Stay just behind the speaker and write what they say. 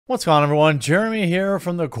What's going on, everyone? Jeremy here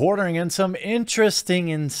from the Quartering, and some interesting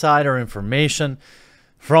insider information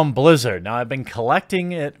from Blizzard. Now, I've been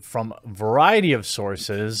collecting it from a variety of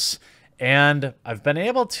sources, and I've been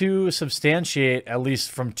able to substantiate, at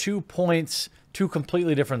least from 2 points, 2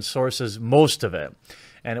 completely different sources, most of it.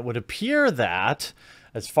 And it would appear that,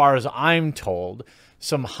 as far as I'm told,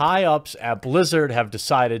 some high-ups at Blizzard have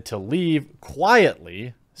decided to leave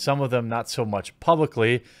quietly, some of them not so much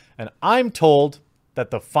publicly, and I'm told that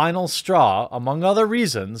the final straw, among other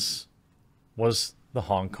reasons, was the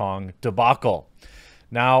Hong Kong debacle.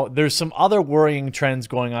 Now, there's some other worrying trends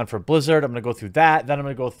going on for Blizzard. I'm going to go through that. Then I'm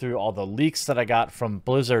going to go through all the leaks that I got from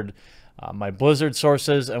Blizzard, my Blizzard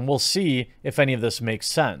sources, and we'll see if any of this makes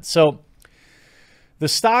sense. So, the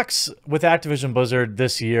stocks with Activision Blizzard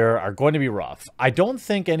this year are going to be rough. I don't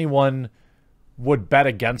think anyone would bet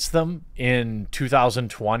against them in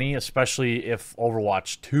 2020, especially if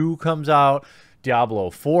Overwatch 2 comes out, Diablo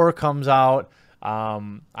 4 comes out.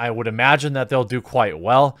 I would imagine that they'll do quite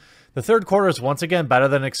well. The third quarter is once again better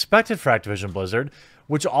than expected for Activision Blizzard,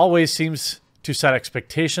 which always seems to set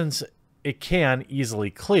expectations it can easily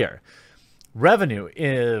clear. Revenue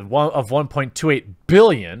of $1.28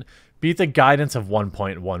 billion beat the guidance of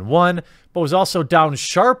 $1.11, but was also down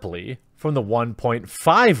sharply from the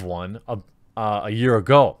 $1.51 a year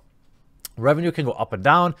ago. Revenue can go up and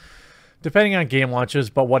down depending on game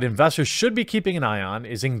launches, but what investors should be keeping an eye on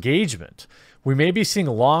is engagement. We may be seeing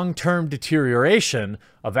long-term deterioration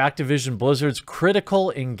of Activision Blizzard's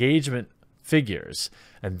critical engagement figures,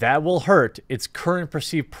 and that will hurt its current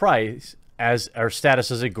perceived price as our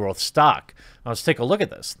status as a growth stock. Now let's take a look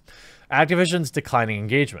at this. Activision's declining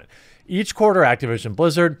engagement. Each quarter, Activision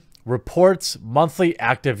Blizzard reports monthly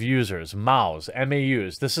active users, MAUs,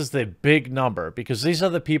 MAUs. This is the big number because these are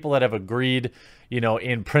the people that have agreed,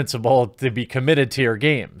 in principle to be committed to your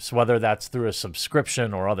games, whether that's through a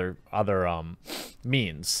subscription or other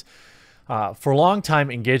means. For a long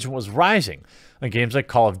time, engagement was rising. And games like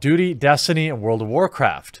Call of Duty, Destiny, and World of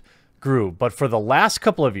Warcraft grew. But for the last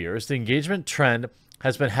couple of years, the engagement trend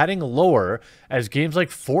has been heading lower as games like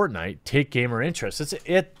Fortnite take gamer interest.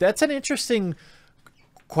 That's an interesting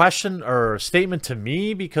question or statement to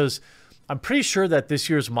me because I'm pretty sure that this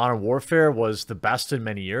year's Modern Warfare was the best in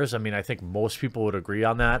many years. I mean, I think most people would agree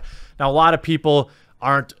on that. Now, a lot of people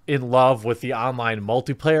aren't in love with the online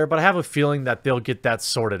multiplayer, but I have a feeling that they'll get that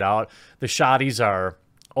sorted out. The shotties are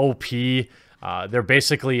OP. They're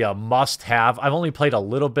basically a must-have. I've only played a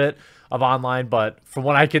little bit of online, but from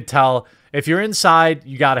what I could tell, if you're inside,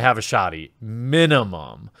 you got to have a shotty,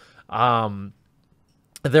 minimum.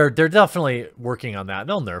 They're definitely working on that.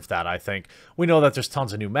 They'll nerf that, I think. We know that there's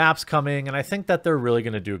tons of new maps coming, and I think that they're really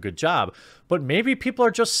going to do a good job. But maybe people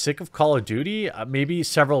are just sick of Call of Duty. Maybe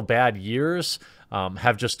several bad years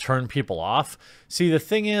have just turned people off. See, the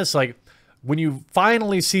thing is, like, when you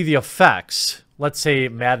finally see the effects, let's say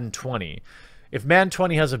Madden 20, if Madden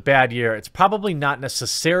 20 has a bad year, it's probably not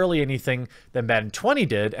necessarily anything that Madden 20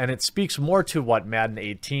 did, and it speaks more to what Madden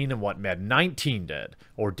 18 and what Madden 19 did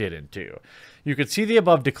or didn't do. You could see the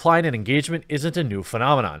above decline in engagement isn't a new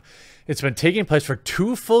phenomenon. It's been taking place for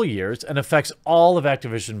 2 full years and affects all of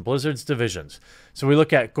Activision Blizzard's divisions. So we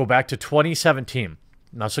go back to 2017.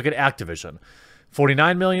 Now let's look at Activision.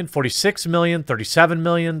 49 million, 46 million, 37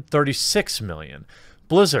 million, 36 million.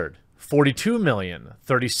 Blizzard, 42 million,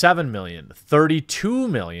 37 million, 32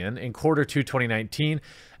 million in quarter 2 2019,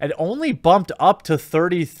 and only bumped up to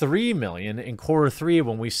 33 million in quarter 3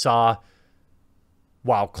 when we saw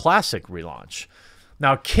WoW Classic relaunch.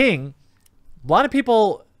 Now, King, a lot of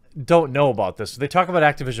people don't know about this. They talk about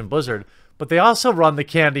Activision Blizzard, but they also run the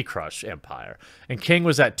Candy Crush empire. And King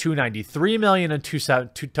was at 293 million in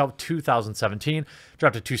 2017,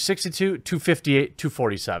 dropped to 262, 258,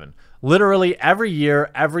 247. Literally every year,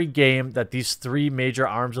 every game that these 3 major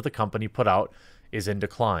arms of the company put out is in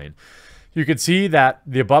decline. You can see that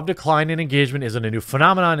the above decline in engagement isn't a new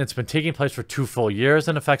phenomenon. It's been taking place for 2 full years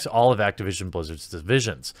and affects all of Activision Blizzard's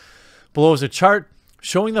divisions. Below is a chart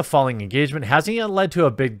showing the falling engagement hasn't yet led to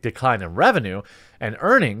a big decline in revenue and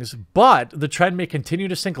earnings, but the trend may continue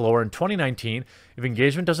to sink lower in 2019 if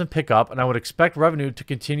engagement doesn't pick up, and I would expect revenue to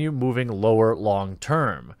continue moving lower long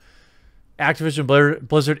term. Activision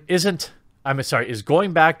Blizzard is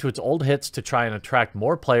going back to its old hits to try and attract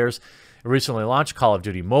more players. It recently launched Call of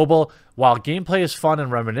Duty Mobile. While gameplay is fun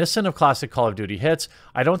and reminiscent of classic Call of Duty hits,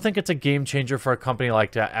 I don't think it's a game changer for a company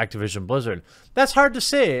like Activision Blizzard. That's hard to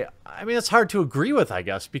say. I mean, it's hard to agree with, I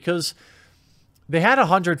guess, because they had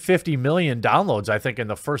 150 million downloads, I think, in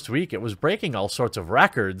the first week. It was breaking all sorts of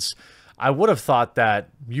records. I would have thought that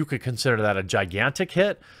you could consider that a gigantic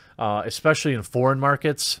hit, especially in foreign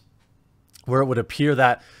markets, where it would appear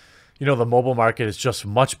that the mobile market is just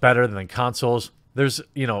much better than consoles. There's,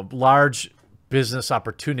 large business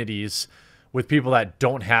opportunities with people that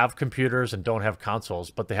don't have computers and don't have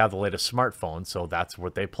consoles, but they have the latest smartphone, so that's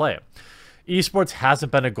what they play. Esports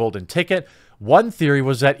hasn't been a golden ticket. One theory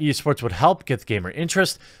was that esports would help get gamer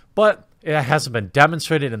interest, but it hasn't been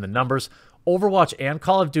demonstrated in the numbers. Overwatch and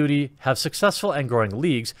Call of Duty have successful and growing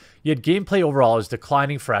leagues, yet gameplay overall is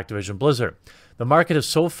declining for Activision Blizzard. The market has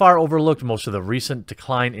so far overlooked most of the recent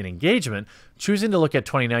decline in engagement, choosing to look at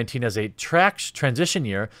 2019 as a transition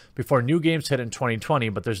year before new games hit in 2020,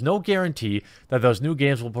 but there's no guarantee that those new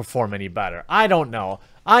games will perform any better. I don't know.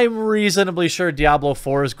 I'm reasonably sure Diablo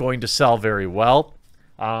 4 is going to sell very well.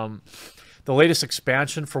 The latest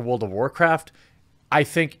expansion for World of Warcraft, I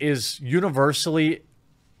think, is universally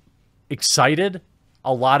excited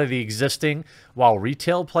a lot of the existing WoW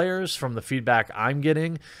retail players from the feedback I'm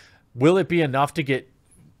getting. Will it be enough to get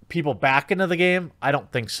people back into the game? I don't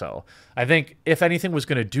think so. I think if anything was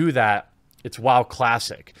going to do that, it's WoW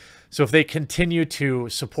Classic. So if they continue to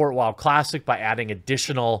support WoW Classic by adding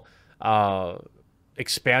additional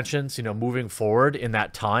expansions, moving forward in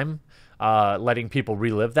that time, letting people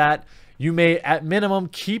relive that, you may, at minimum,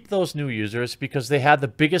 keep those new users because they had the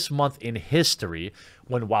biggest month in history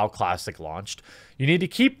when WoW Classic launched. You need to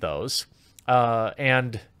keep those.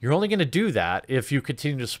 And you're only going to do that if you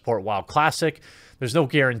continue to support WoW Classic. There's no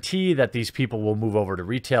guarantee that these people will move over to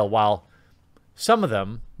retail, while some of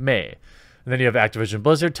them may. And then you have Activision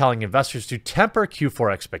Blizzard telling investors to temper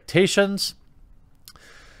Q4 expectations.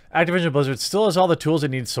 Activision Blizzard still has all the tools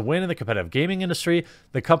it needs to win in the competitive gaming industry.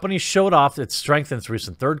 The company showed off its strength in its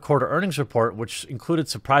recent third quarter earnings report, which included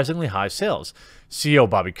surprisingly high sales. CEO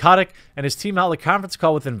Bobby Kotick and his team held a conference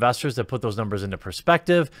call with investors that put those numbers into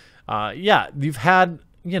perspective. Yeah, you've had,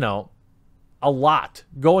 a lot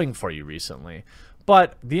going for you recently.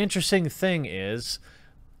 But the interesting thing is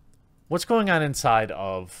what's going on inside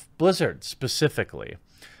of Blizzard specifically.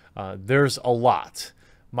 There's a lot.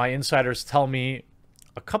 My insiders tell me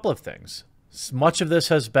a couple of things. Much of this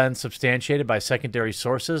has been substantiated by secondary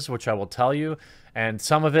sources, which I will tell you, and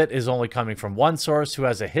some of it is only coming from one source who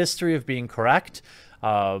has a history of being correct,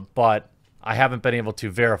 but I haven't been able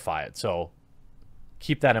to verify it, so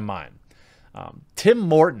keep that in mind. Tim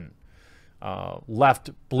Morton left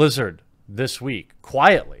Blizzard this week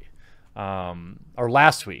quietly, or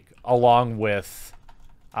last week, along with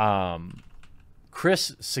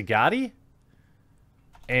Chris Sagatti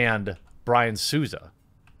and Brian Souza.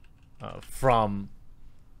 From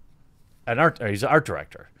he's an art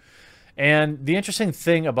director. And the interesting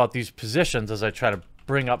thing about these positions, as I try to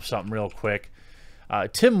bring up something real quick,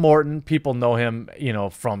 Tim Morton, people know him,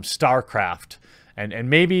 from Starcraft. And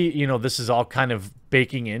maybe, this is all kind of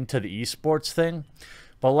baking into the esports thing.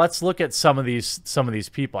 But let's look at some of these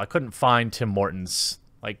people. I couldn't find Tim Morton's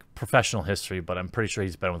professional history, but I'm pretty sure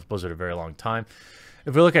he's been with Blizzard a very long time.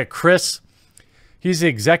 If we look at Chris, he's the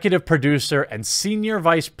executive producer and senior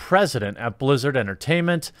vice president at Blizzard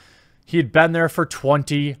Entertainment. He had been there for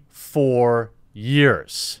 24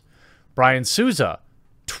 years. Brian Souza,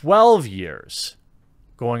 12 years,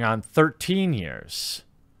 going on 13 years,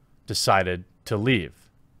 decided to leave.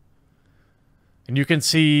 And you can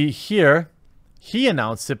see here, he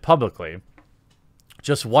announced it publicly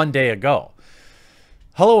just one day ago.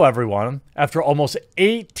 Hello, everyone. After almost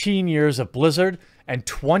 18 years at Blizzard and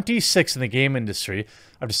 26 in the game industry,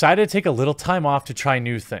 I've decided to take a little time off to try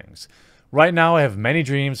new things. Right now, I have many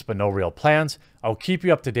dreams, but no real plans. I'll keep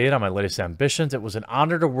you up to date on my latest ambitions. It was an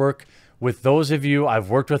honor to work with those of you I've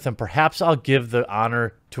worked with, and perhaps I'll give the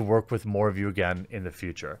honor to work with more of you again in the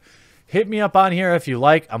future. Hit me up on here if you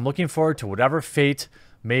like. I'm looking forward to whatever fate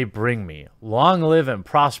may bring me. Long live and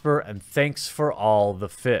prosper, and thanks for all the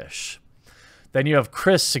fish. Then you have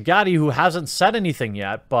Chris Sagatti, who hasn't said anything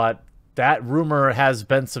yet, but that rumor has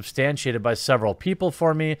been substantiated by several people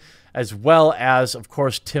for me, as well as, of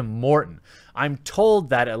course, Tim Morton. I'm told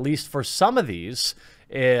that, at least for some of these,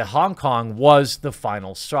 Hong Kong was the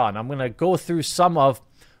final straw. And I'm going to go through some of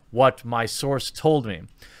what my source told me.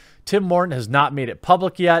 Tim Morton has not made it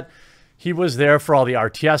public yet. He was there for all the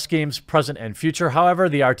RTS games, present and future. However,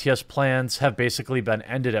 the RTS plans have basically been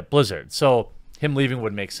ended at Blizzard, so him leaving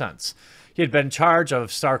would make sense. He had been in charge of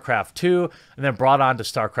Starcraft 2 and then brought on to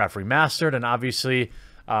Starcraft Remastered and obviously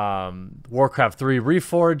Warcraft 3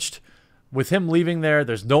 Reforged. With him leaving there,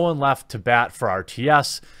 there's no one left to bat for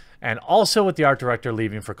RTS, and also with the art director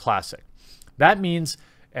leaving for Classic. That means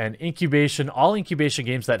all incubation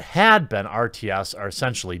games that had been RTS are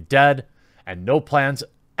essentially dead, and no plans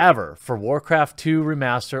ever for Warcraft 2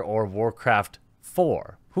 Remaster or Warcraft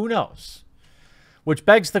 4. Who knows? Which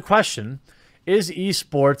begs the question, is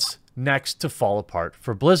esports next to fall apart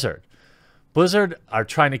for Blizzard? Blizzard are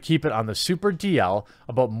trying to keep it on the super DL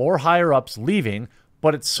about more higher-ups leaving,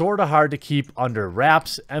 but it's sort of hard to keep under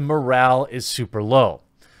wraps, and morale is super low.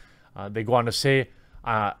 They go on to say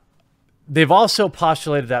they've also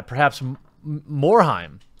postulated that perhaps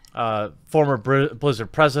Morheim, former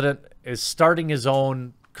Blizzard president, is starting his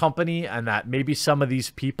own company, and that maybe some of these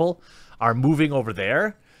people are moving over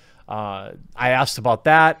there. I asked about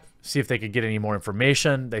that, see if they could get any more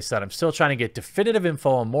information. They said, I'm still trying to get definitive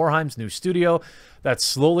info on Morheim's new studio that's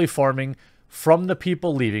slowly forming from the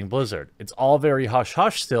people leaving Blizzard. It's all very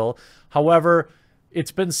hush-hush still. However,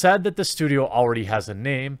 it's been said that the studio already has a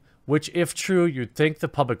name, which, if true, you'd think the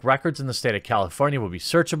public records in the state of California would be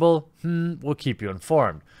searchable. We'll keep you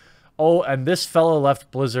informed. Oh, and this fellow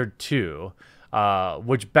left Blizzard too,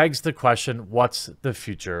 which begs the question, what's the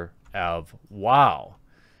future of WoW?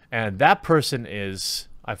 And that person is,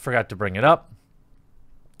 I forgot to bring it up.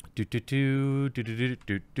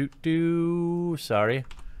 Sorry.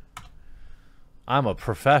 I'm a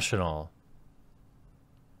professional.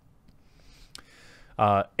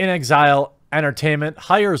 In Exile Entertainment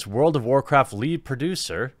hires World of Warcraft lead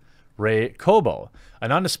producer Ray Kobo,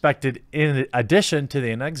 an unexpected addition to the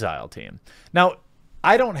In Exile team. Now,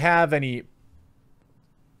 I don't have any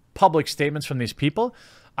public statements from these people.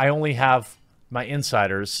 I only have my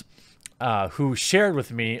insiders who shared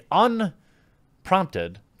with me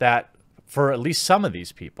unprompted that for at least some of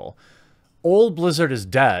these people, old Blizzard is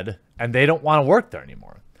dead and they don't want to work there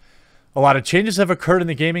anymore. A lot of changes have occurred in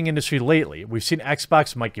the gaming industry lately. We've seen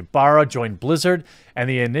Xbox Mike Ibarra join Blizzard and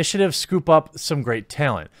the initiative scoop up some great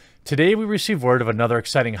talent. Today, we received word of another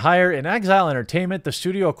exciting hire. In Exile Entertainment, the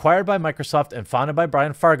studio acquired by Microsoft and founded by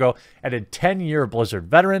Brian Fargo, added 10-year Blizzard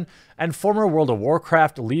veteran and former World of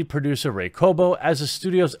Warcraft lead producer Ray Kobo as the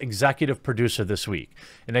studio's executive producer this week.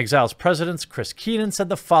 In Exile's president, Chris Keenan, said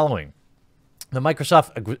the following. The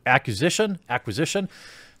Microsoft acquisition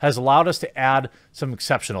has allowed us to add some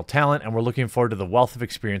exceptional talent, and we're looking forward to the wealth of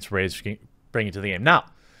experience Ray's bringing to the game. Now,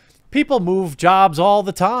 people move jobs all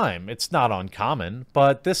the time. It's not uncommon,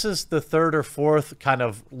 but this is the third or fourth kind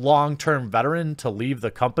of long-term veteran to leave the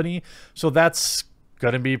company, so that's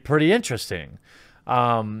going to be pretty interesting.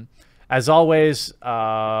 As always,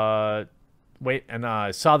 I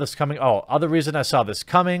saw this coming. Oh, other reason I saw this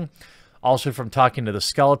coming, also from talking to the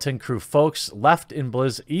Skeleton Crew folks left in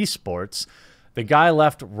Blizz Esports. The guy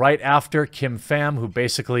left right after Kim Pham, who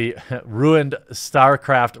basically ruined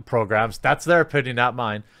Starcraft programs. That's their opinion, not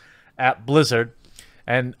mine, at Blizzard.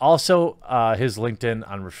 And also his LinkedIn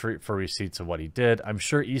on for receipts of what he did. I'm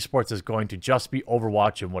sure esports is going to just be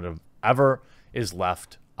Overwatch and whatever is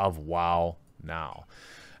left of WoW now.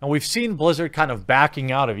 And we've seen Blizzard kind of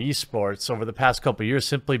backing out of esports over the past couple of years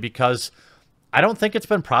simply because I don't think it's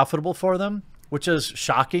been profitable for them, which is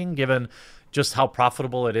shocking given just how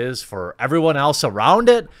profitable it is for everyone else around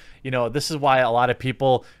it. You know, this is why a lot of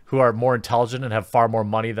people who are more intelligent and have far more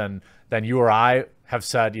money than you or I have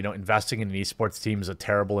said, you know, investing in an esports team is a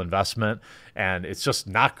terrible investment and it's just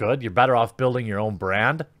not good. You're better off building your own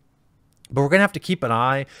brand. But we're going to have to keep an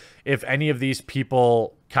eye if any of these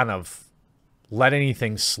people kind of let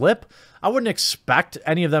anything slip. I wouldn't expect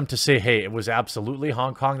any of them to say, hey, it was absolutely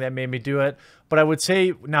Hong Kong that made me do it. But I would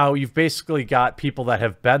say now you've basically got people that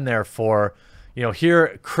have been there for, you know,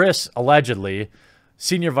 here, Chris, allegedly,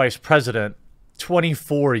 senior vice president,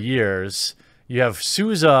 24 years. You have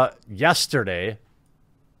Souza yesterday,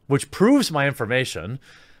 which proves my information.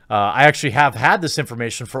 I actually have had this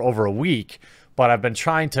information for over a week, but I've been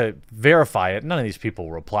trying to verify it. None of these people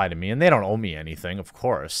will reply to me, and they don't owe me anything, of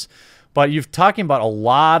course. But you're talking about a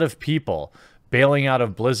lot of people bailing out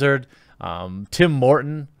of Blizzard. Tim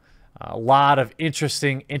Morton, a lot of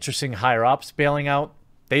interesting higher-ups bailing out.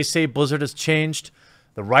 They say Blizzard has changed.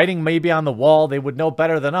 The writing may be on the wall. They would know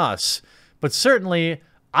better than us. But certainly,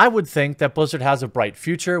 I would think that Blizzard has a bright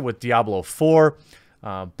future with Diablo 4,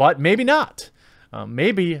 but maybe not.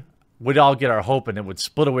 Maybe we'd all get our hope and it would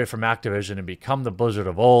split away from Activision and become the Blizzard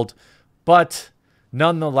of old. But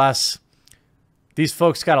nonetheless, these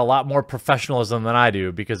folks got a lot more professionalism than I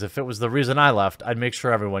do, because if it was the reason I left, I'd make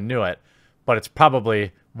sure everyone knew it. But it's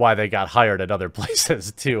probably why they got hired at other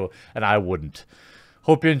places too, and I wouldn't.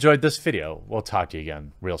 Hope you enjoyed this video. We'll talk to you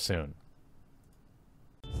again real soon.